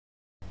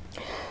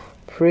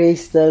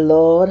Praise the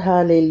Lord,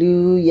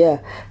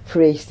 hallelujah.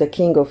 Praise the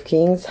King of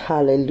Kings,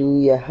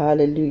 hallelujah,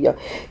 hallelujah.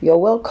 You're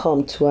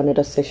welcome to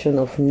another session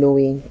of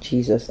Knowing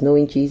Jesus.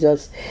 Knowing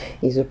Jesus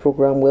is a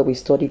program where we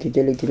study the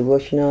daily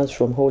devotionals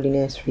from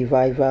Holiness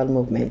Revival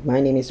Movement. My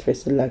name is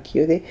Priscilla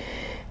Kyode,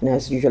 and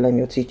as usual, I'm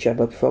your teacher.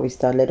 But before we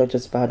start, let us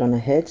just bow down our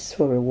heads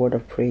for a word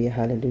of prayer,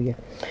 hallelujah.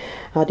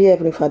 Our dear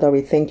Heavenly Father, we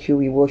thank you,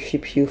 we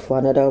worship you for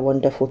another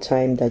wonderful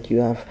time that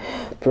you have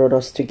brought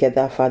us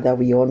together. Father,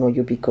 we honor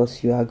you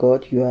because you are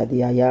God. You are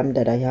the I am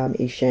that I am,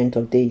 Ancient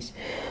of Days.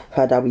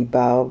 Father, we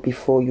bow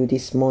before you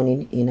this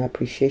morning in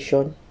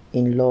appreciation,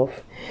 in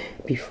love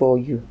before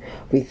you.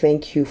 We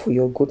thank you for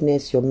your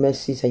goodness, your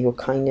mercies, and your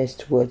kindness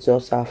towards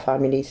us, our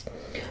families.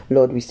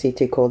 Lord, we say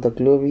take all the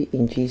glory.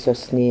 In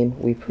Jesus' name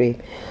we pray.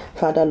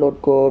 Father,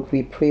 Lord God,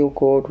 we pray, oh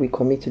God, we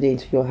commit today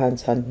into your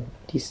hands and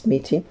this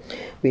meeting.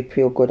 We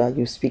pray, oh God, that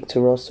you speak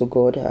to us, oh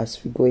God,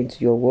 as we go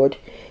into your word.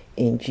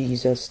 In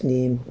Jesus'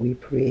 name we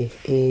pray.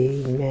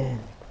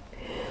 Amen.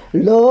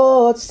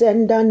 Lord,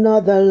 send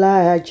another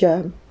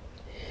Elijah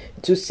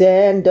to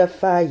send the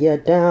fire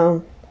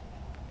down.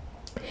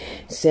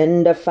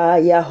 Send the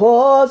fire,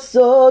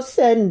 also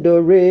send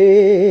the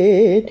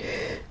rain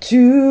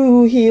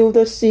to heal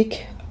the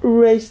sick,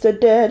 raise the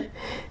dead,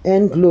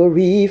 and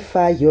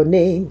glorify your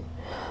name.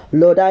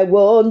 Lord, I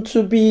want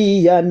to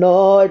be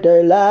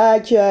another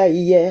Elijah,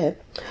 yeah.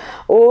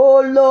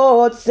 Oh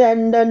Lord,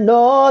 send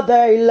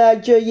another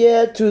Elijah,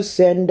 yeah, to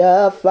send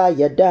the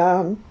fire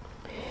down.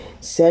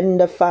 Send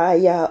the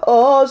fire,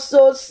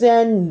 also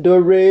send the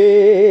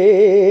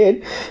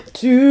rain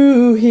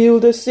to heal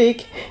the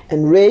sick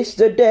and raise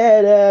the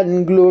dead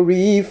and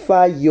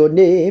glorify your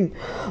name.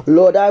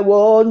 Lord, I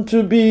want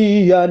to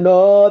be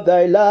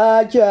another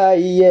Elijah,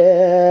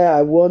 yeah.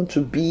 I want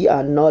to be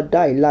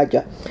another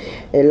Elijah.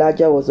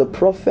 Elijah was a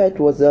prophet,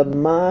 was a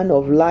man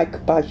of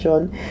like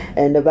passion,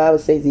 and the Bible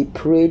says he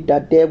prayed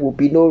that there would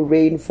be no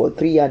rain for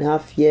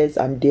 3.5 years,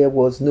 and there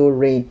was no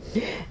rain.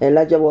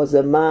 Elijah was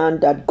a man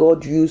that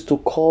God used to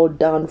call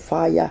down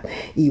fire.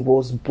 He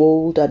was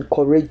bold and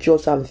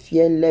courageous and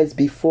fearless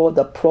before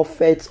the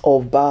prophets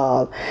of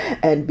Baal,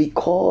 and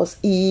because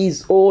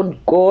his own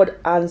God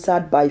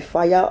answered by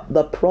fire,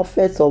 the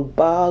prophets of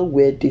Baal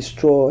were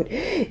destroyed.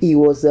 He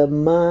was a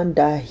man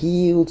that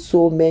healed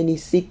so many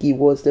sick. He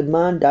was the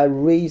man that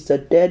raised the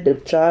dead, the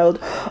child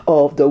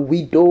of the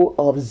widow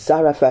of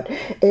Zarephath.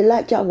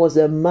 Elijah was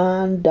a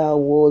man that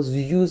was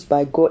used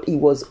by God. He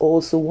was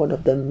also one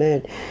of the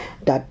men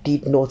that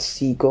did not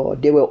see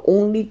God. There were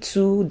only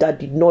two that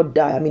did not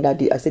die. That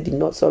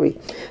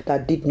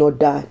did not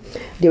die.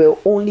 There were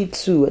only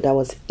two. That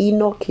was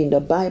Enoch in the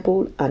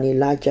Bible and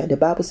Elijah. The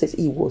Bible says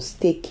he was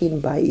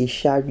taken by a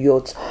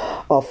chariot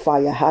of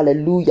fire.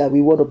 Hallelujah.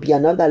 We want to be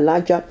another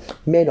Elijah,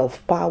 men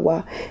of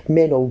power,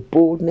 men of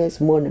boldness,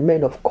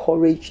 men of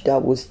courage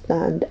that will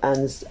stand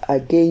and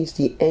against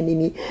the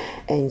enemy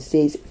and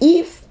says,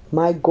 if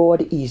my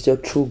God is the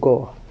true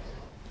God,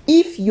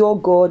 if your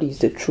God is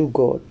the true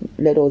God,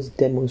 let us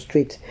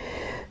demonstrate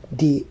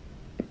the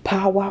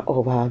power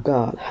of our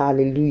God.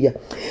 Hallelujah.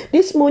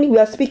 This morning we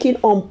are speaking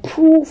on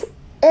prove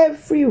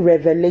every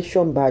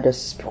revelation by the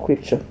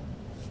scripture.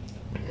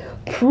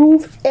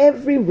 Prove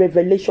every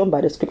revelation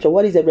by the scripture.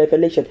 What is a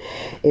revelation?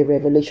 A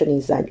revelation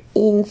is an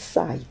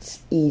insight.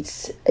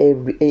 It's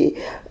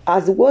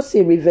as it was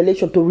a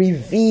revelation, to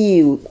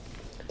reveal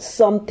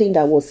something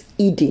that was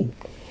hidden.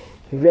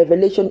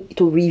 Revelation,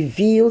 to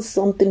reveal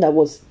something that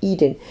was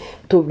hidden,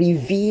 to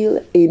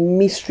reveal a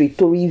mystery,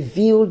 to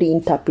reveal the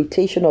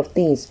interpretation of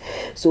things.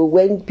 So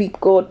when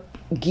God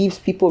gives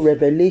people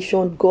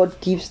revelation, God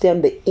gives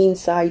them the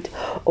insight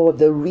or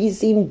the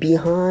reason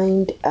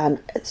behind and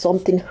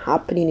something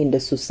happening in the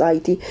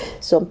society,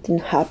 something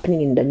happening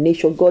in the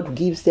nation. God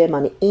gives them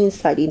an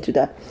insight into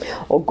that,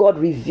 or God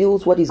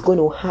reveals what is going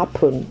to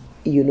happen,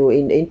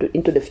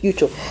 into the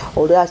future.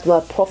 Although that's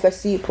not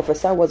prophesy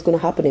what's going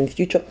to happen in the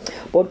future,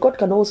 but God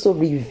can also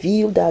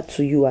reveal that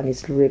to you, and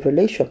it's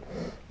revelation.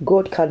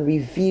 God can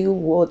reveal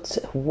what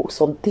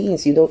some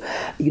things, there's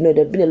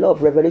been a lot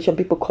of revelation.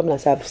 People come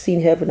and say, I've seen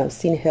heaven, I've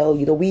seen hell.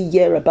 We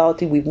hear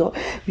about it.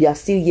 We are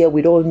still here.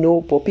 We don't know,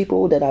 but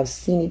people that have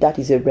seen it, that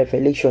is a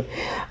revelation.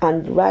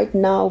 And right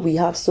now we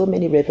have so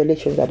many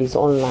revelations that is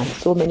online.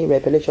 So many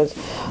revelations,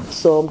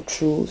 some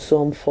true,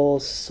 some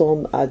false,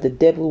 some the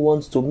devil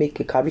wants to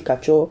make a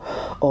caricature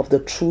of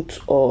the truth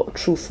or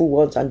truthful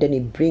ones, and then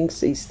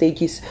it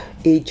stages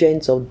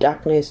agents of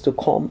darkness to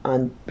come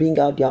and bring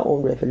out their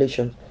own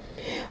revelation.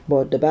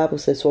 But the Bible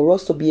says for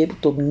us to be able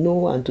to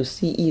know and to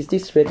see, is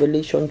this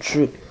revelation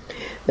true?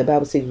 The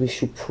Bible says we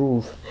should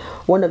prove.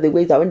 One of the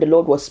ways that when the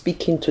Lord was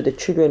speaking to the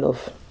children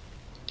of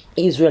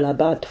Israel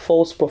about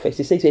false prophets,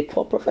 he says, if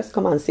false prophets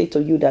come and say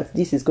to you that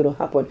this is going to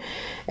happen,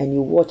 and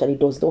you watch and it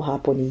does not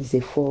happen, he's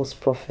a false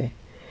prophet.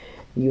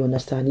 You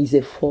understand? He's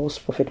a false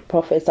prophet.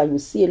 Prophets, and you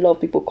see a lot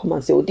of people come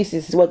and say, oh, this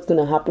is what's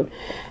going to happen,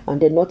 and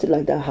then nothing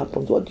like that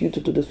happens. What do you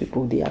do to those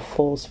people? They are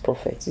false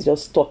prophets. It's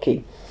just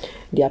talking.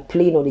 They are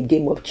playing on a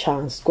game of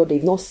chance. God,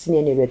 they've not seen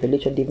any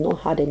revelation. They've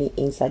not had any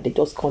insight. They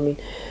just come in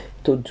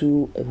to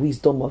do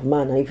wisdom of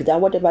man. And if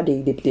that whatever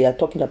they are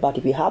talking about,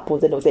 if it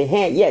happens, then they'll say,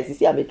 hey, yes, you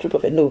see, I'm a true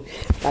prophet. No,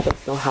 that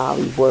is not how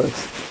it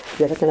works.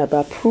 We are talking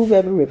about prove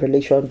every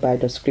revelation by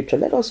the scripture.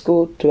 Let us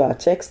go to our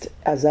text,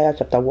 Isaiah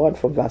chapter 1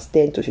 from verse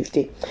 10 to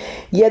 15.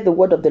 Hear the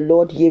word of the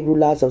Lord, ye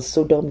rulers of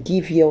Sodom,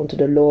 give ear unto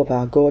the law of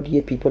our God, ye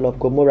people of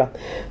Gomorrah.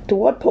 To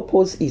what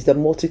purpose is the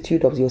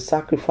multitude of your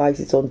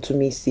sacrifices unto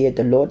me, saith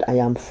the Lord? I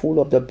am full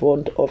of the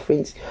burnt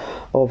offerings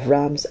of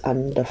rams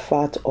and the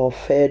fat of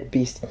fed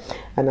beasts,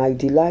 and I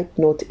delight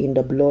not in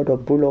the blood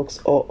of bullocks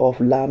or of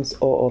lambs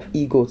or of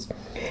eagles.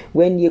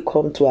 When ye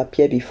come to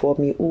appear before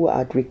me, who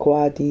hath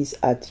required this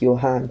at your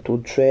hand to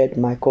tread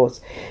my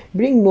cause?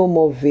 Bring no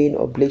more vain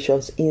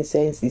oblations.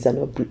 Incense is an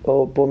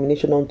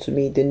abomination unto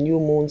me. The new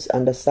moons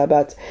and the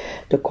Sabbath,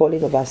 the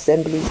calling of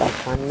assemblies, I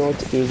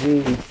cannot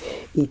away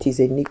with. It is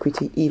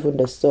iniquity, even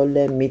the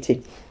solemn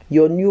meeting.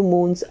 Your new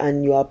moons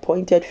and your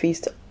appointed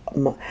feast,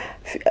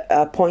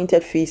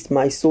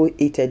 my soul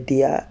hateth.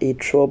 They are a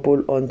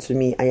trouble unto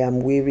me. I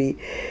am weary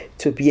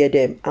to bear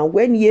them. And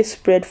when ye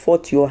spread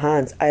forth your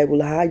hands, I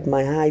will hide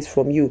my eyes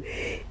from you.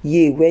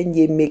 Yea, when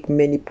ye make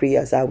many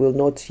prayers, I will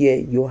not hear.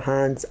 Your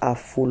hands are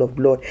full of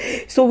blood.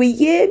 So we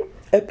hear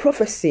a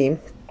prophecy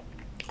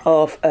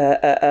of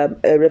a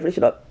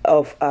revelation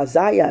of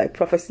Isaiah, a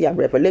prophecy and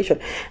revelation,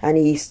 and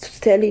he's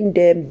telling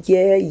them,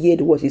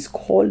 what he's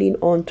calling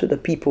on to the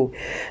people,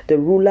 the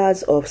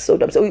rulers of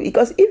Sodom. So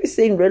because if he's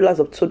saying rulers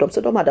of Sodom,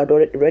 Sodom had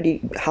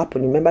already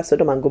happened. Remember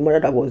Sodom and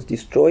Gomorrah that was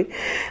destroyed,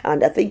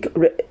 and I think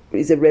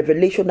is a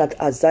revelation that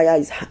Isaiah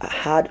is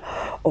had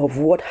of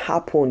what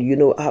happened,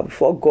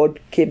 before God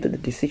came to the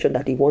decision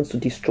that he wants to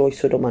destroy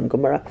Sodom and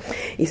Gomorrah.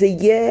 He said,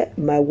 hear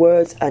my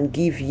words and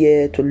give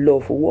ear to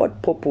love. For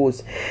what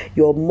purpose?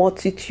 Your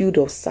multitude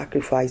of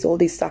sacrifice, all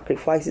these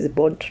sacrifices,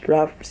 burnt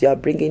rafts you are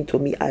bringing to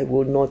me, I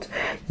will not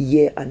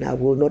hear and I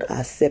will not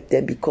accept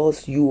them,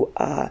 because you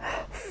are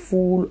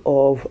full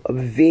of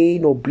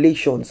vain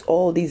oblations.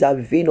 All these are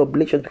vain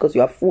oblations because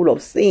you are full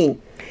of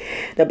sin.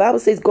 The Bible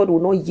says God will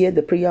not hear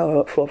the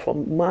prayer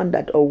from man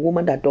that or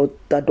woman that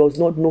does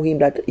not know him,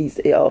 that is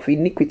of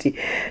iniquity.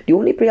 The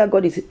only prayer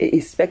God is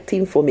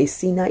expecting from a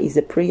sinner is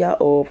a prayer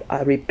of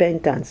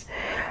repentance.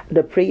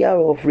 The prayer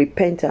of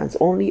repentance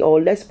only,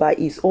 or less by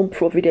his own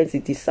providence, he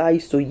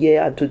decides to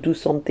hear and to do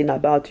something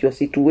about your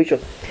situation,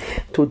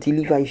 to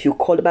deliver. If you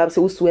call, the Bible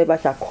says, whosoever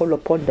shall call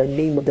upon the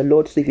name of the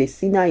Lord. So if a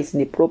sinner is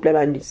in a problem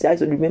and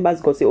decides to remember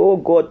God, say, oh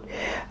God,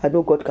 I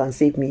know God can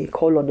save me.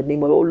 Call on the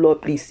name of, oh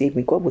Lord, please save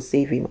me. God will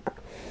save him.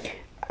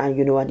 And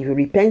and if he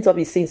repents of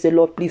his sins, say,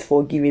 Lord, please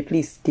forgive me,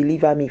 please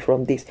deliver me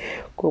from this.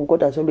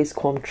 God has always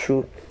come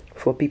true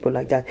for people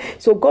like that.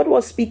 So God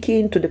was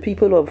speaking to the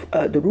people of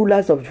the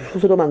rulers of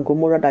Sodom and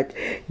Gomorrah, that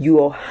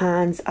your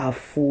hands are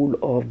full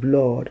of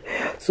blood.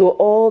 So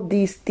all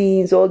these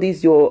things, all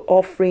these your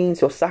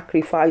offerings, your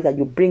sacrifice that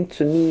you bring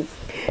to me,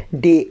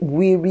 they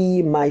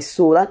weary my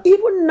soul. And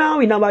even now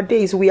in our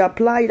days, we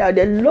apply that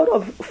there are a lot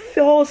of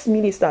false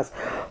ministers,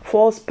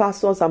 false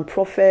pastors and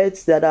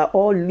prophets that are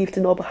all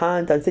lifting up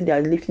hands and saying they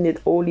are lifting it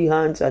holy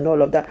hands and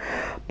all of that,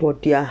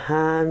 but their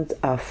hands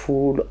are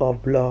full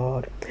of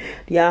blood.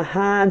 Their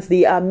hands,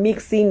 they are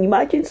mixing.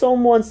 Imagine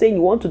someone saying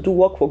you want to do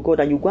work for God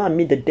and you go and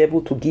meet the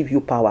devil to give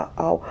you power.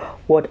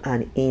 What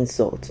an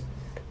insult.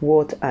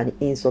 What an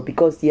insult,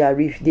 because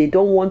they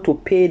don't want to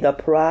pay the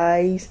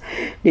price.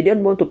 They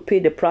don't want to pay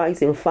the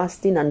price in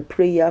fasting and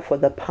prayer for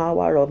the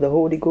power of the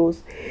Holy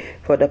Ghost,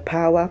 for the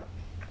power.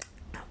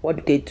 What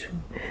do they do?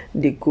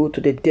 They go to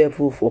the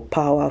devil for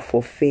power,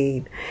 for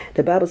fame.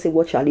 The Bible says,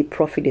 what shall it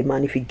profit a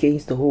man if he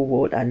gains the whole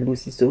world and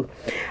loses? So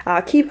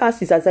our key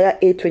verse is Isaiah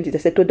 8:20. They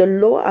said, to the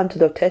law and to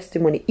the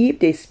testimony, if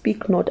they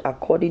speak not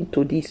according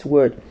to this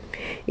word,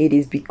 it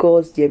is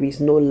because there is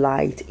no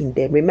light in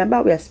them.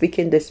 Remember, we are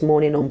speaking this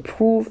morning on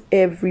prove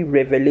every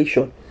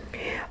revelation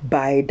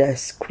by the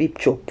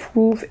scripture.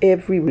 Prove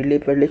every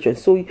revelation.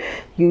 So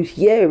you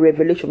hear a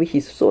revelation which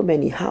is so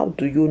many. How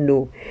do you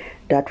know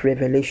that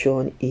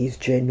revelation is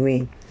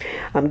genuine?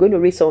 I'm going to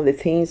read some of the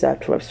things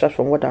that start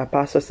from what our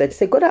pastor said.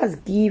 Say, God has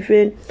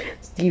given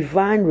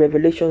divine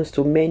revelations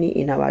to many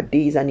in our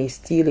days, and is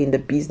still in the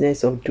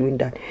business of doing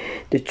that.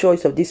 The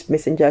choice of these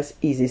messengers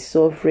is a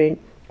sovereign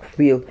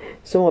will.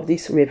 Some of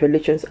these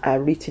revelations are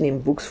written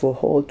in books for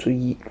all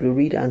to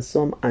read, and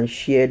some are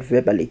shared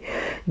verbally.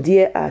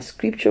 There are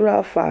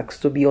scriptural facts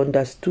to be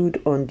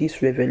understood on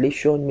these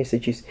revelation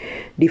messages.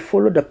 They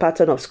follow the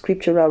pattern of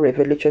scriptural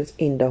revelations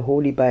in the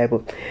Holy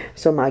Bible.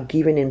 Some are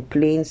given in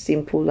plain,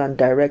 simple, and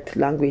direct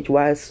language,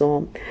 while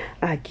some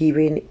are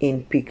given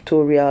in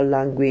pictorial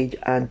language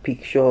and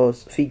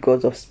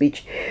figures of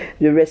speech.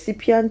 The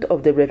recipient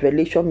of the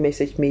revelation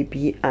message may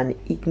be an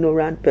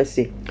ignorant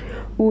person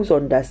whose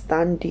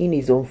understanding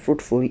is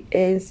unfruitful,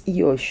 hence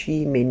he or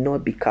she may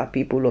not be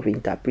capable of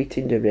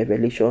interpreting the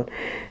revelation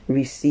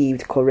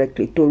received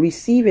correctly. To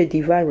receive a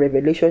divine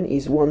revelation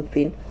is one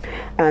thing,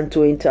 and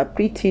to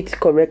interpret it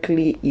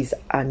correctly is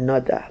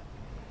another.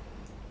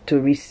 To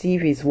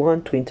receive is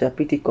one, to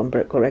interpret it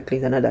correctly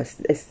is another.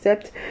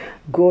 Except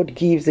God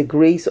gives the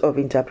grace of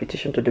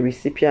interpretation to the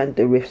recipient,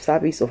 the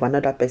service of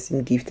another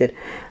person gifted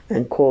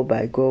and called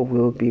by God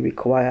will be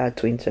required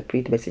to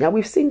interpret the message. Now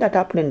we've seen that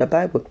happen in the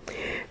Bible.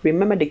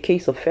 Remember the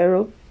case of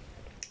Pharaoh.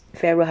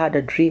 Pharaoh had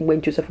a dream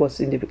when Joseph was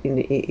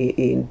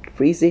in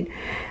prison,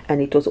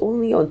 and it was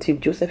only until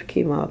Joseph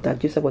came out that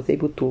Joseph was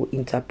able to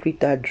interpret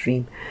that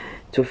dream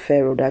to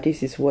Pharaoh, that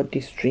this is what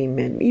this dream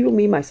meant. Even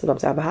me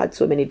myself, I've had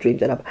so many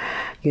dreams that I've,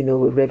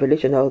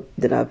 revelation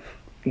that I've,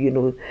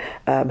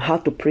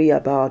 had to pray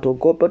about, or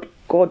God, but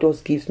God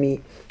just gives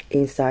me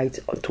insight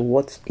to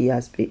what he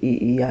has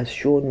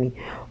shown me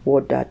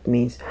what that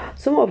means.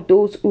 Some of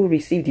those who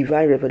receive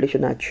divine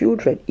revelation are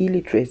children,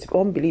 illiterates,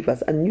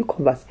 unbelievers, and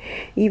newcomers.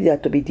 If they are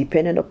to be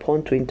dependent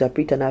upon to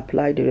interpret and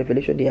apply the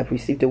revelation they have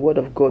received, the word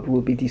of God will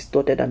be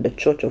distorted and the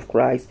church of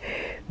Christ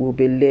will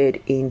be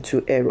led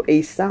into error.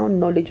 A sound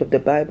knowledge of the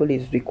Bible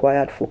is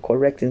required for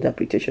correct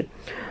interpretation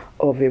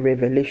of a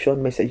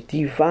revelation message.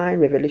 Divine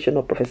revelation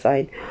or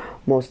prophesying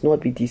must not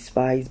be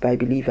despised by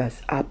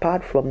believers.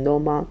 Apart from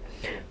normal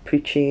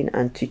preaching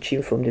and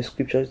teaching from the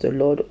scriptures, the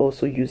Lord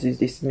also uses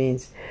this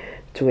means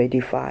to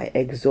edify,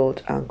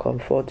 exhort, and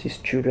comfort his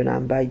children,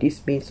 and by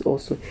this means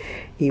also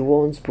he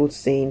warns both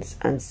saints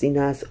and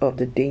sinners of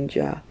the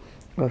danger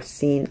of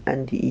sin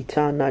and the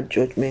eternal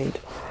judgment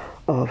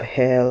of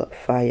hell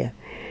fire.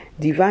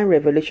 Divine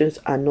revelations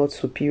are not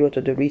superior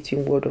to the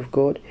written word of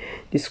God.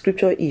 The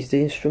scripture is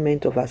the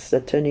instrument of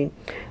ascertaining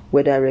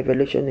whether a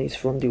revelation is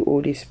from the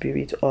Holy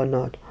Spirit or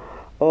not.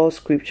 All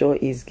scripture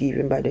is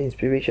given by the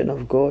inspiration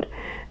of God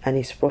and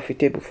is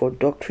profitable for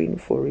doctrine,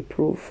 for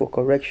reproof, for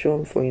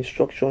correction, for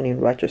instruction in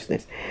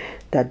righteousness,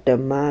 that the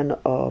man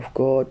of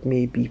God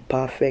may be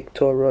perfect,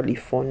 thoroughly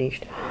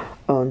furnished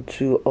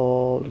unto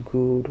all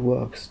good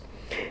works.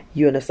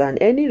 You understand?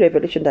 Any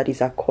revelation that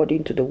is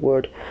according to the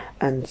word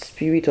and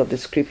spirit of the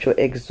scripture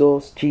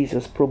exalts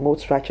Jesus,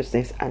 promotes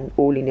righteousness and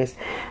holiness,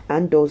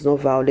 and does not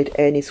violate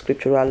any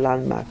scriptural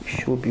landmark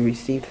should be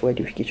received for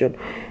edification,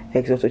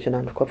 exhortation,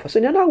 and comfort. So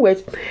in other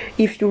words,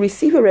 if you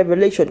receive a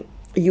revelation,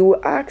 you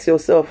will ask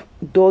yourself,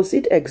 does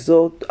it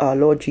exalt our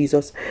Lord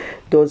Jesus?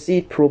 Does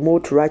it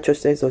promote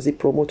righteousness? Does it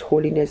promote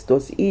holiness?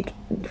 Does it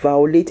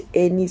violate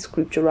any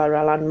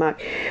scriptural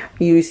landmark?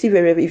 You receive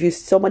if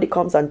somebody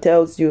comes and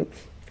tells you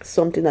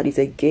something that is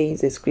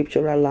against a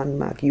scriptural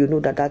landmark, you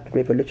know that that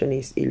revelation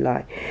is a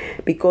lie,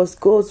 because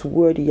God's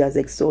word he has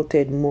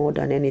exalted more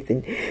than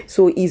anything.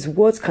 So his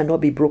words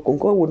cannot be broken.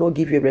 God will not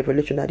give you a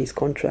revelation that is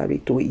contrary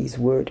to his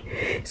word.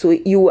 So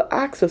you will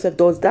ask yourself,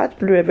 does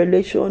that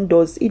revelation,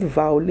 does it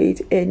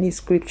violate any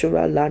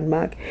scriptural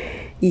landmark?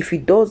 If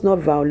it does not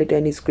violate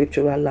any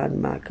scriptural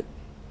landmark,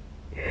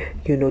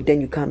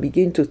 then you can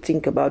begin to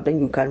think about,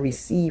 then you can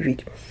receive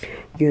it.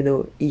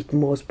 It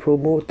must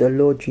promote the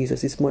Lord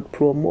Jesus. It must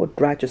promote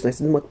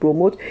righteousness. It must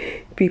promote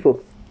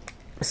people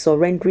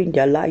surrendering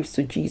their lives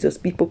to Jesus,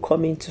 people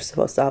coming to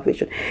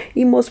salvation.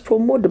 He must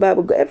promote the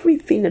Bible,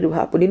 everything that will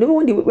happen.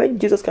 When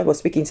Jesus Christ was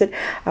speaking, he said,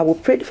 I will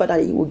pray the Father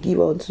that he will give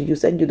unto you,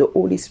 send you the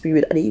Holy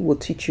Spirit, and he will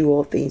teach you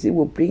all things. He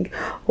will bring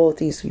all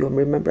things to your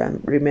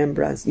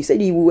remembrance. He said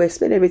he will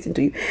explain everything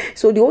to you.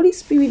 So the Holy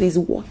Spirit is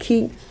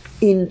working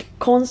in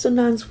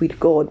consonance with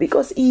God,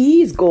 because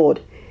he is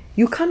God.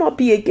 You cannot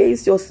be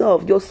against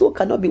yourself. Your soul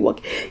cannot be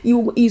working.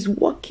 You is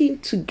working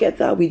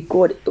together with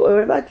God.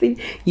 Everything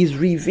is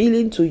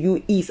revealing to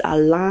you is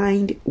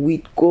aligned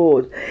with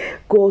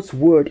God's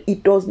word.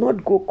 It does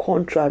not go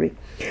contrary.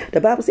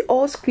 The Bible says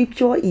all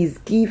scripture is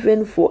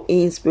given for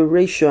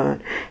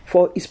inspiration,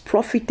 for is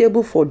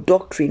profitable for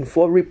doctrine,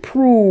 for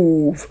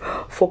reproof,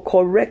 for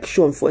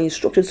correction, for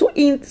instruction.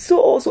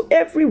 So also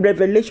every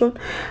revelation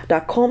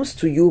that comes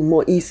to you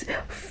more is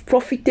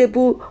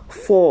profitable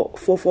for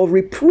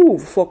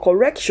reproof, for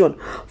correction,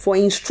 for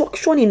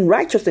instruction in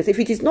righteousness. If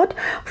it is not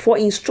for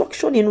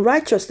instruction in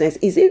righteousness,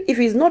 if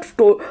it's not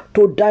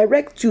to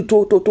direct you,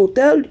 to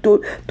tell,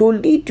 to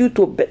lead you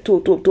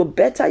to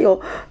better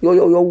your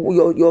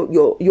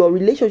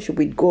relationship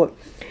with God,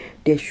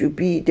 you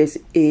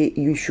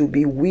should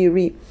be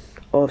weary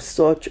of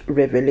such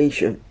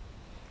revelation.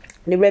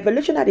 The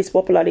revelation that is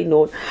popularly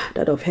known,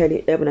 that of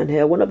heaven and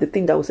hell, one of the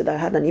things that was said that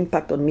had an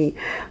impact on me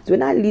is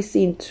when I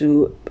listened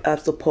to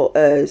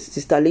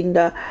Sister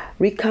Linda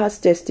Ricard's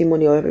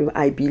testimony.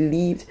 I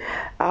believed.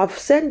 I've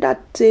sent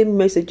that same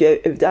message,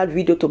 that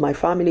video, to my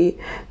family,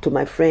 to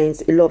my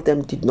friends. A lot of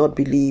them did not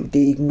believe.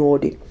 They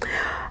ignored it.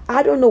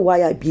 I don't know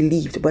why I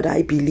believed, but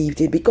I believed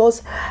it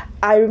because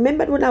I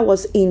remembered when I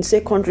was in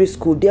secondary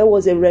school, there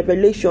was a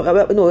revelation.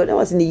 No, when I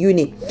was in the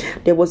uni,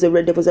 there was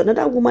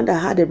another woman that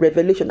had a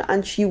revelation,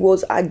 and she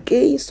was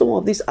against some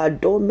of these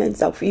adornments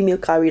that female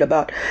carried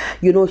about.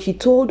 She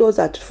told us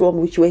that from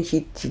which when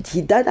she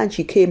died and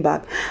she came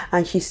back,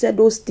 and she said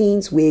those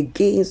things were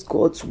against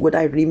God's word.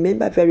 I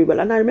remember very well,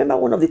 and I remember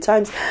one of the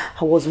times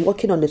I was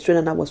walking on the train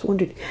and I was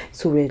wondering,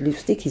 so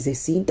lipstick is a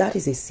sin, that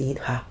is a sin,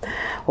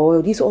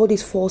 or all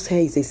this false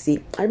hair is a sin.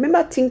 I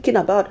remember thinking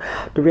about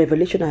the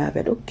revelation I have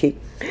had. Okay, me.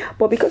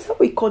 But because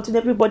we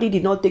continued, everybody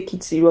did not take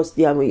it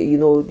seriously. I mean,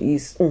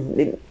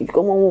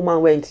 one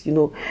woman went,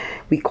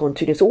 we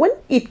continued. So when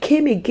it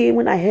came again,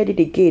 when I heard it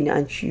again,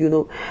 and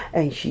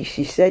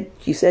she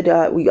said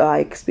our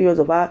experience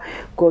of how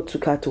God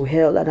took her to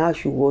hell and how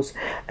she was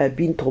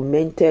being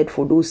tormented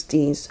for those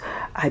things,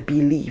 I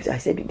believed. I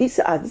said, this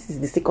is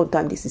the second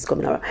time this is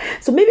coming around.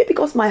 So maybe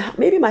because my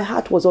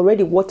heart was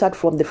already watered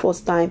from the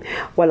first time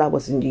while I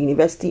was in the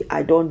university.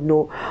 I don't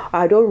know.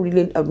 I don't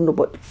know.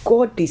 But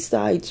God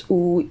decides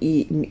who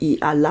He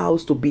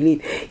allows to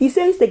believe. He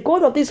says, the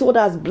God of this world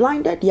has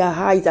blinded their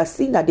eyes, has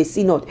seen that they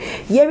see not,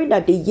 hearing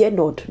that they hear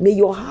not. May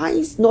your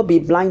eyes not be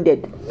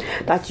blinded,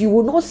 that you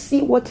will not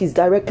see what is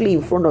directly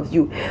in front of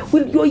you.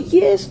 Will your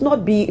ears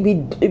not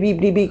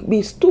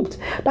be stooped,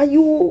 that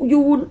you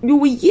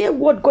will hear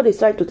what God is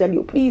trying to tell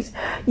you? Please,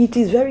 it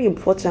is very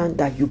important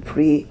that you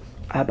pray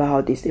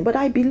about this thing. But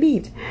I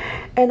believed,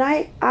 and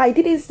I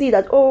didn't see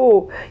that,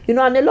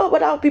 and a lot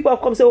of other people have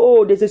come and say,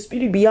 there's a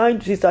spirit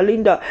behind Sister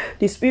Linda,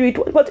 the spirit.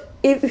 But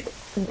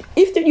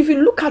if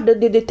you look at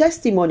the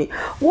testimony,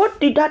 what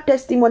did that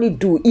testimony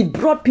do? It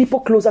brought people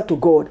closer to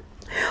God.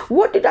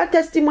 What did that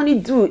testimony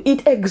do?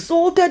 It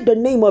exalted the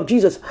name of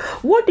Jesus.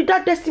 What did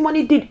that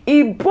testimony do?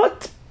 It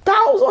brought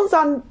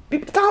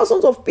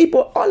thousands of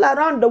people all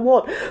around the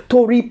world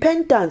to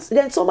repentance.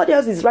 Then somebody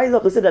else is rising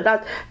up to say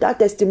that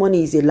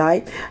testimony is a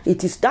lie.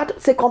 It is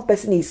that second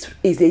person is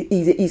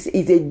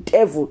a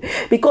devil,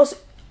 because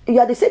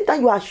at the same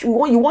time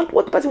you want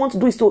what the person wants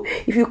to do is to,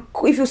 if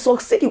you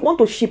succeed, you want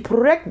to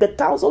shipwreck the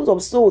thousands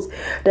of souls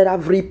that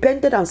have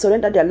repented and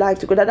surrendered their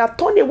lives to God, that have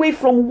turned away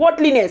from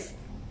worldliness.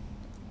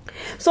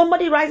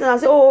 Somebody rises and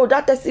say,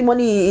 that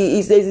testimony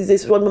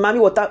is from Mommy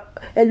Water.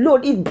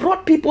 Lord, it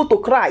brought people to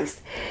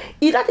Christ.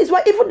 That is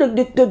why even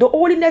the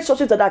holiness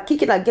churches that are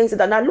kicking against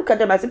it, and I look at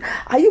them and I say,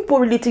 are you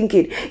really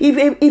thinking?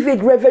 If a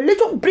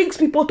revelation brings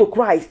people to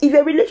Christ, if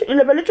a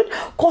revelation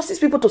causes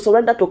people to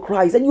surrender to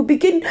Christ, then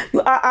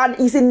and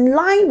is in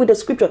line with the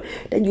scripture,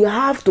 then you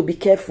have to be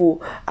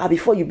careful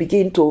before you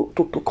begin to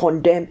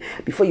condemn,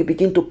 before you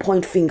begin to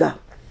point finger.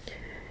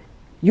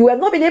 You have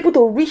not been able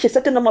to reach a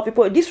certain number of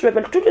people. Through this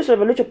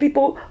revelation,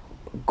 people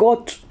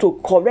got to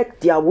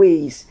correct their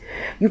ways.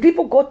 You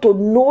people got to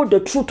know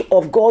the truth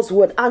of God's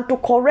word and to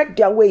correct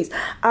their ways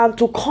and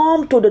to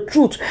come to the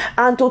truth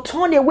and to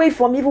turn away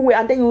from evil way.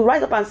 And then you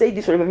rise up and say,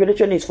 this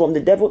revelation is from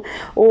the devil.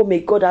 Oh, may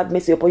God have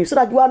mercy upon you, so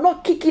that you are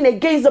not kicking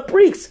against the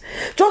pricks.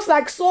 Just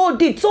like Saul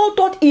did. Saul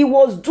thought he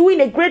was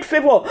doing a great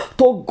favor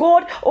to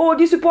God.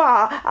 These people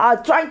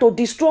are trying to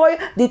destroy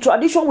the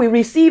tradition we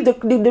received, the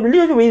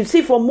religion we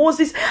received from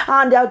Moses,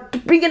 and they are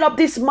bringing up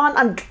this man.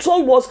 And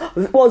Saul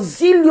was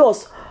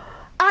zealous.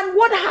 And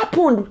what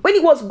happened when he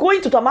was going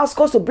to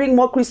Damascus to bring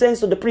more Christians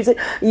to the prison?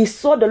 He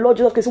saw the Lord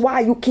Jesus Christ. Why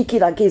are you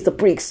kicking against the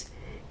pricks?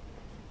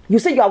 You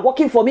say you are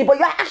working for me, but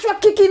you are actually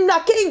kicking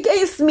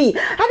against me.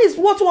 That is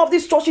what some of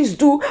these churches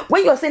do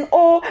when you are saying,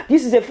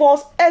 this is a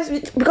false,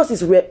 because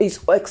it's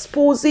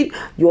exposing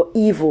your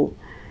evil.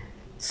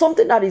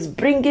 Something that is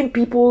bringing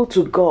people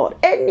to God.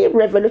 Any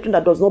revelation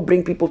that does not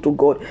bring people to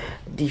God,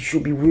 they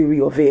should be weary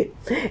of it.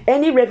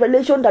 Any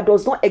revelation that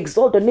does not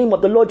exalt the name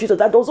of the Lord Jesus,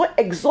 that does not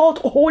exalt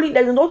holy,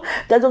 that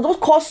does not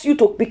cause you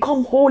to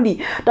become holy,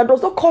 that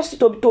does not cause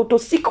you to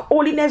seek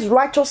holiness,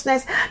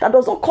 righteousness, that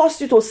does not cause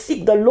you to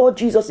seek the Lord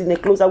Jesus in a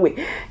closer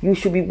way, you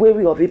should be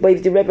weary of it. But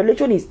if the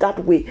revelation is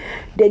that way,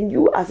 then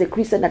you as a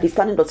Christian that is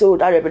standing to say,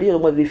 that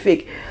revelation must be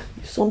fake,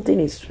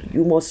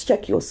 you must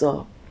check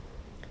yourself.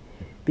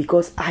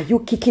 Because are you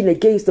kicking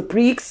against the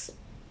pricks?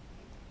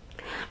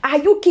 Are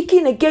you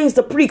kicking against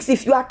the pricks?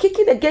 If you are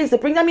kicking against the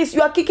pricks, that means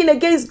you are kicking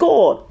against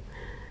God.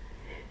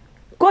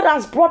 God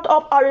has brought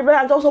up our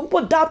revelation, and also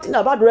put doubting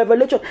about the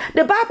revelation.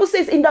 The Bible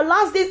says, in the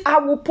last days, I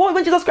will pour,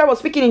 when Jesus Christ was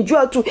speaking in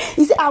Joel 2,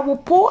 he said, I will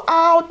pour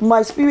out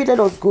my spirit. Let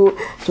us go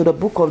to the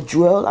book of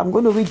Joel. I'm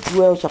going to read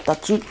Joel chapter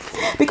 2.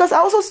 Because I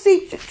also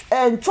see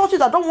churches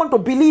that don't want to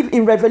believe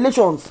in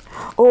revelations.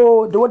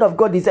 The word of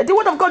God is there. The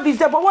word of God is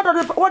there, but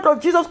what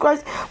does Jesus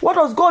Christ, what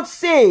does God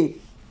say?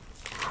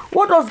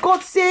 What does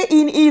God say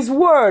in his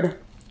word?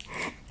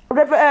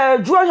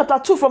 Joel chapter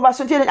 2 from verse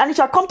 28, and it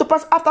shall come to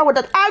pass afterward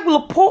that I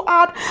will pour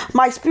out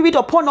my spirit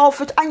upon all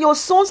flesh, and your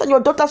sons and your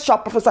daughters shall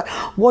prophesy.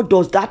 What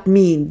does that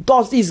mean?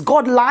 Is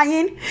God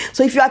lying?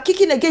 So if you are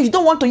kicking against, you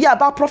don't want to hear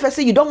about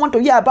prophecy, you don't want to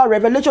hear about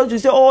revelations, you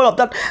say all of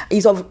that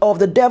is of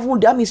the devil,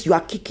 that means you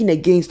are kicking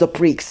against the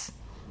pricks.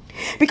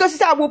 Because he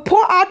said, I will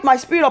pour out my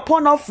spirit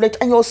upon all flesh,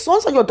 and your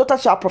sons and your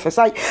daughters shall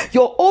prophesy.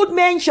 Your old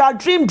men shall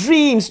dream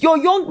dreams. Your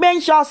young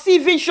men shall see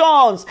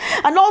visions.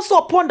 And also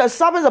upon the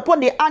servants, upon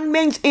the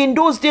handmaids, in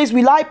those days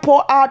will I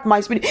pour out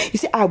my spirit. He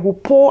said, I will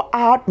pour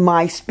out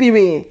my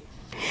spirit.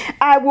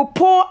 I will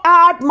pour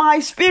out my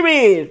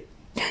spirit.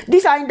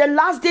 These are in the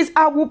last days.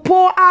 I will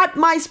pour out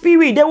my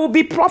spirit. There will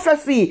be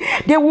prophecy.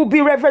 There will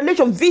be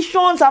revelation,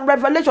 visions and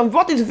revelation.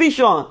 What is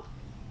vision?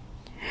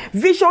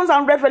 Visions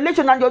and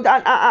revelation, and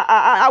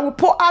I will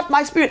pour out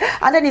my spirit,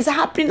 and then it's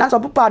happening, and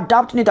some people are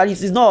doubting it, and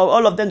it's not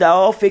all of them that are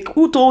all fake.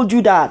 Who told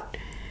you that?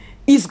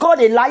 Is God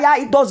a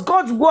liar? Does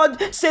God's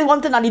word say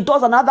one thing and he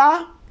does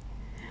another?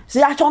 So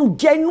there are some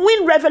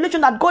genuine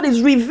revelation that God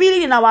is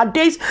revealing in our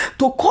days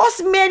to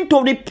cause men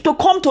to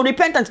come to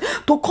repentance,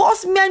 to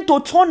cause men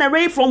to turn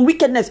away from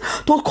wickedness,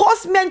 to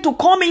cause men to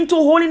come into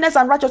holiness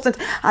and righteousness.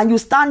 And you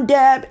stand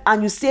there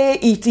and you say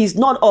it is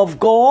not of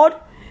God.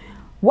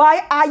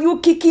 Why are you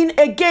kicking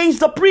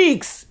against the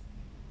pricks?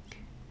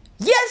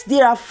 Yes,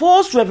 there are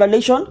false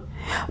revelation.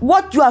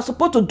 What you are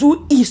supposed to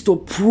do is to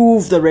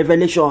prove the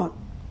revelation.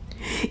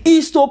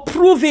 Is to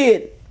prove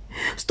it.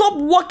 Stop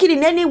walking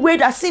in any way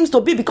that seems to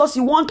be because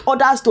you want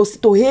others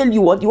to hail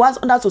you or you want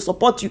others to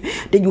support you.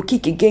 Then you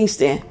kick against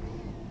them.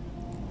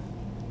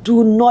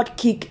 Do not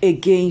kick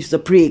against the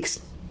pricks.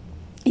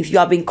 If you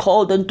have been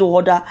called into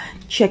order,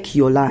 check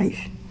your life.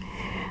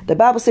 The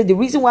Bible said the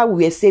reason why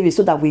we were saved is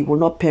so that we will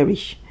not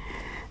perish.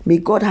 May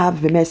God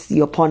have mercy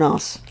upon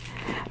us.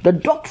 The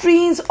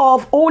doctrines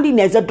of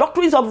holiness, the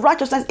doctrines of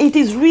righteousness, it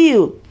is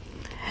real.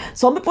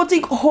 Some people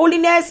think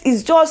holiness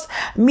is just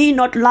me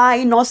not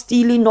lying, not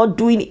stealing, not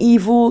doing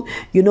evil,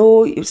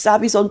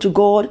 service unto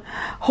God.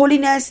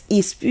 Holiness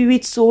is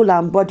spirit, soul,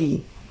 and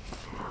body.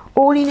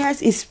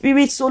 Holiness is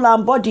spirit, soul,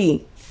 and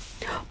body.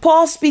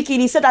 Paul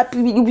speaking, he said that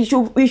we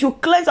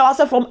should cleanse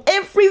ourselves from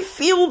every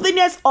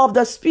filthiness of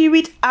the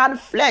spirit and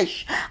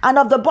flesh and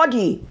of the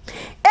body.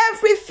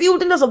 Every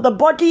filthiness of the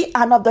body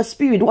and of the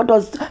spirit. What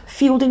does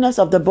filthiness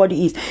of the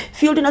body is?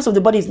 Filthiness of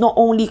the body is not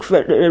only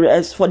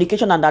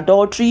fornication and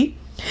adultery.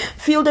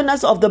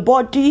 Filthiness of the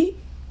body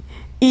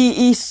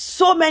is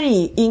so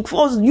many. It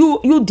involves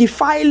you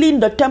defiling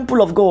the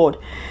temple of God.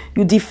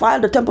 You defile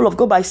the temple of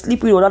God by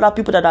sleeping with other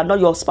people that are not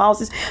your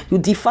spouses. You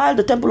defile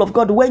the temple of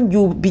God when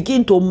you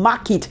begin to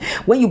mark it,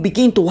 when you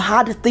begin to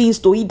add things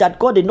to it that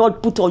God did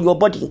not put on your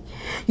body.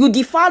 You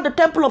defile the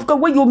temple of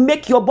God when you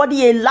make your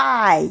body a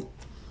lie.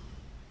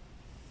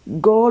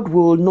 God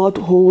will not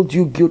hold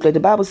you guiltless. The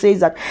Bible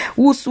says that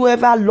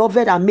whosoever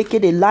loveth and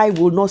maketh a lie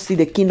will not see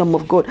the kingdom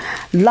of God.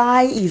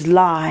 Lie is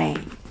lie.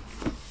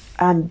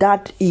 And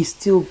that is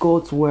still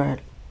God's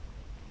word.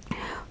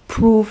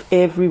 Prove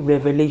every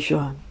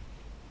revelation.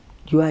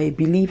 You are a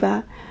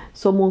believer.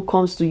 Someone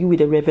comes to you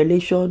with a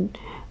revelation.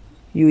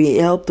 You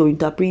help to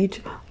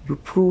interpret. You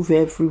prove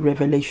every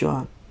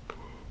revelation.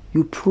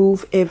 You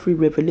prove every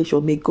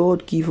revelation. May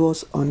God give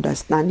us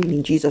understanding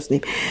in Jesus' name.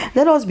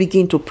 Let us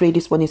begin to pray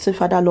this morning. Say,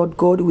 Father, Lord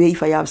God, where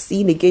if I have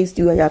sinned against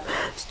you, I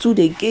have stood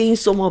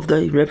against some of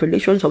the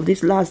revelations of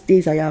these last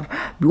days. I have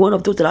been one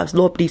of those that has,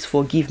 Lord, please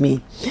forgive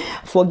me.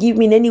 Forgive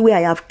me in any way I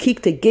have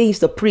kicked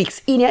against the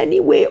pricks. In any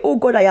way, oh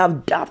God, I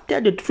have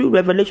doubted the true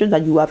revelations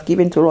that you have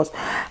given to us.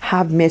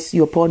 Have mercy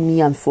upon me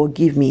and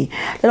forgive me.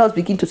 Let us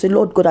begin to say,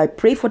 Lord God, I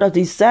pray for the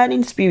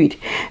discerning spirit.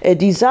 A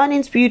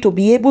discerning spirit to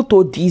be able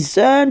to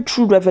discern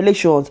true revelations.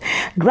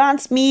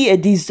 Grant me a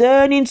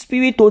discerning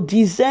spirit to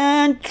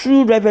discern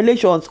true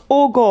revelations.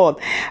 Oh God,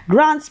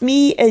 grant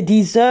me a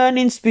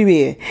discerning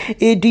spirit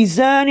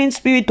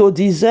to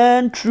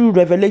discern true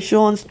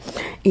revelations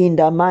in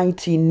the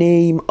mighty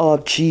name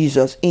of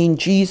Jesus. In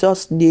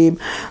Jesus' name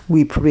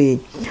we pray.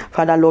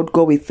 Father, Lord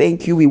God, we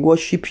thank you. We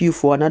worship you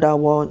for another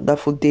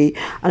wonderful day,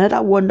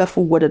 another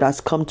wonderful word that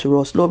has come to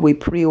us. Lord, we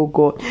pray, oh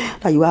God,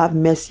 that you have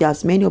mercy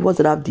as many of us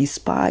that have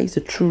despised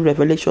the true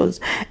revelations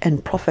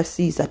and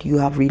prophecies that you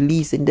have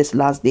released in this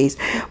last days.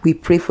 We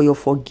pray for your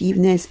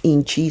forgiveness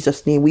in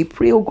Jesus' name. We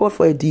pray, oh God,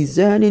 for a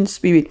discerning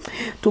spirit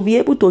to be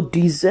able to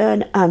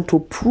discern and to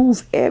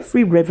prove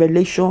every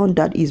revelation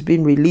that is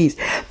being released,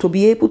 to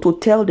be able to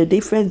tell the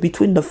difference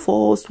between the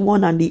false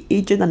one and the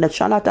agent and the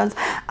charlatans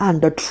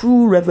and the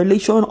true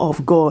revelation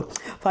of God.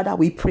 Father,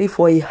 we pray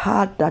for a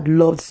heart that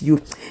loves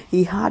you,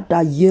 a heart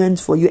that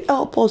yearns for you.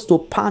 Help us to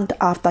pant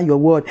after your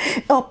word.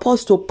 Help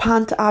us to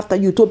pant after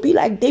you, to be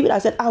like David. I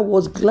said, I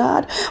was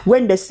glad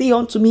when they say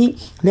unto me,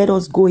 let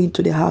us go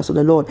into the house of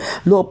the Lord.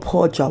 Lord,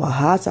 purge our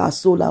hearts, our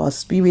soul, our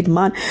spirit,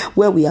 man.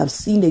 Where we have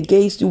sinned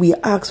against you, we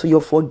ask for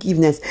your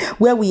forgiveness.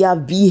 Where we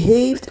have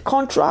behaved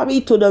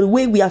contrary to the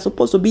way we are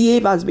supposed to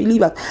behave as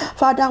believers,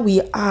 Father,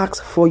 we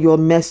ask for your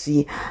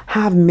mercy.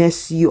 Have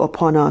mercy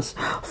upon us.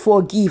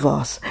 Forgive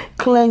us.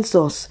 Cleanse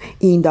us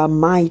in the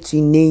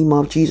mighty name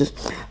of Jesus.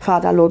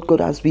 Father, Lord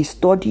God, as we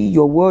study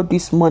your word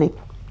this morning,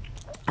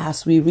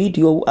 as we read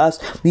as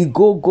we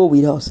go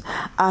with us,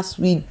 as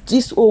we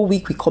this whole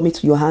week we commit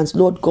to your hands.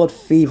 Lord God,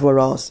 favor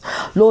us.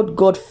 Lord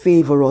God,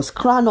 favor us.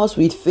 Crown us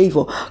with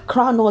favor.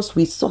 Crown us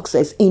with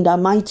success in the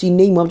mighty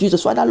name of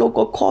Jesus. Father, Lord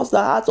God, cause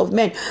the hearts of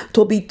men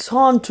to be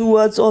turned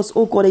towards us,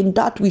 oh God, in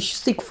that we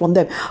seek from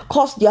them.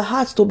 Cause their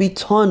hearts to be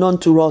turned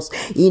unto us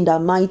in the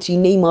mighty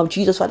name of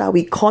Jesus. Father,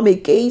 we come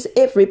against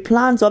every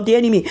plans of the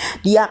enemy,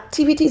 the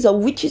activities of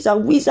witches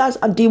and wizards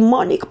and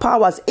demonic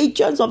powers,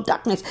 agents of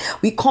darkness.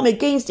 We come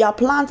against their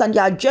plans and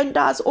their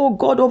agendas, oh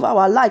God, over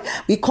our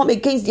life. We come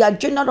against against the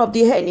agenda of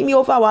the enemy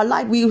over our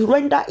life, we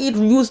render it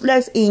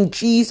useless in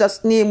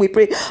Jesus' name we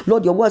pray.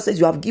 Lord, your word says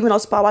you have given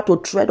us power to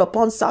tread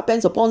upon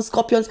serpents, upon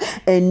scorpions,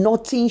 and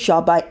nothing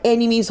shall by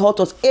enemies hurt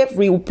us.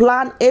 Every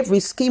plan, every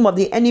scheme of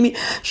the enemy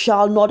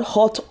shall not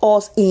hurt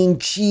us in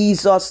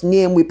Jesus'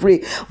 name we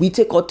pray. We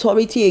take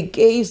authority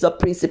against the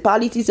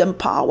principalities and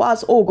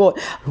powers, oh God,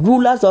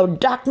 rulers of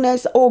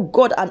darkness, oh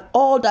God, and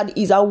all that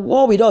is at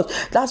war with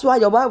us. That's why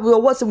your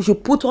word says we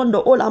should put on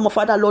the whole armor.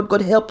 Father, Lord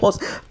God, help us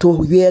to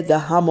wear the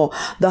armor,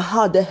 the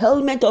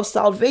helmet of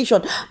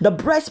salvation, the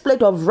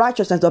breastplate of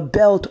righteousness, the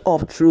belt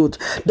of truth,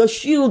 the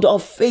shield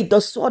of faith, the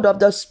sword of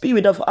the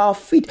spirit, of our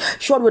feet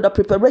shod with the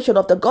preparation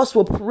of the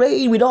gospel,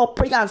 praying with all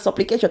prayer and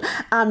supplication,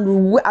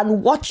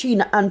 and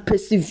watching and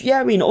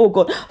persevering, oh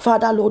God.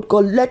 Father, Lord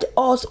God, let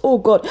us, oh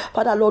God,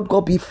 Father, Lord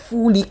God, be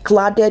fully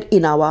cladded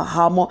in our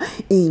armor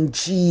in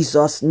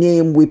Jesus'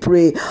 name we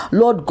pray.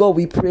 Lord God,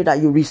 we pray that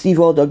you receive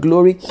all the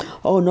glory.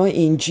 Oh no,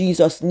 in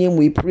Jesus' name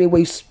we pray.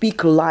 We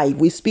speak life,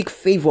 we speak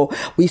favor,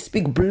 we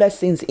speak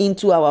blessings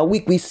into our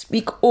week. We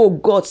speak, oh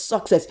God,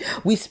 success.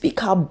 We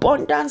speak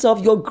abundance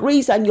of your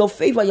grace and your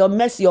favor, your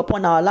mercy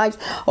upon our lives,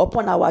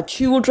 upon our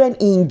children.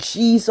 In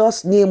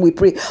Jesus' name we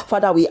pray.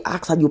 Father, we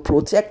ask that you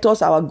protect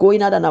us, our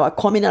going out and our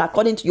coming in,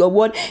 according to your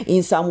word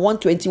in Psalm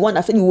 121.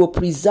 I said you will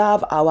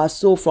preserve our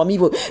soul from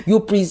evil. You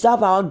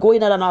preserve our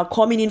going out and our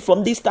coming in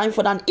from this time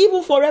forth and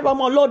even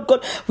forevermore. Lord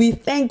God, we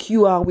thank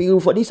you and we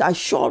for this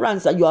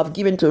assurance that you have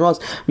given to us.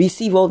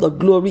 Receive all the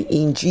glory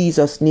in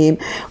Jesus' name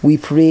we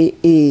pray.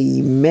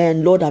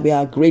 Amen. Lord, we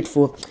are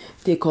grateful.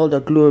 Take all the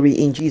glory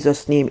in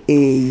Jesus' name.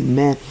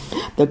 Amen.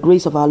 The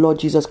grace of our Lord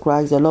Jesus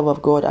Christ, the love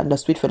of God, and the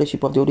sweet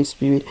fellowship of the Holy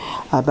Spirit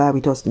abide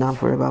with us now and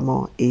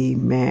forevermore.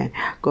 Amen.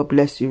 God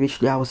bless you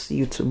richly. I will see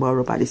you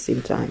tomorrow by the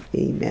same time.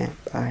 Amen.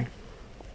 Bye.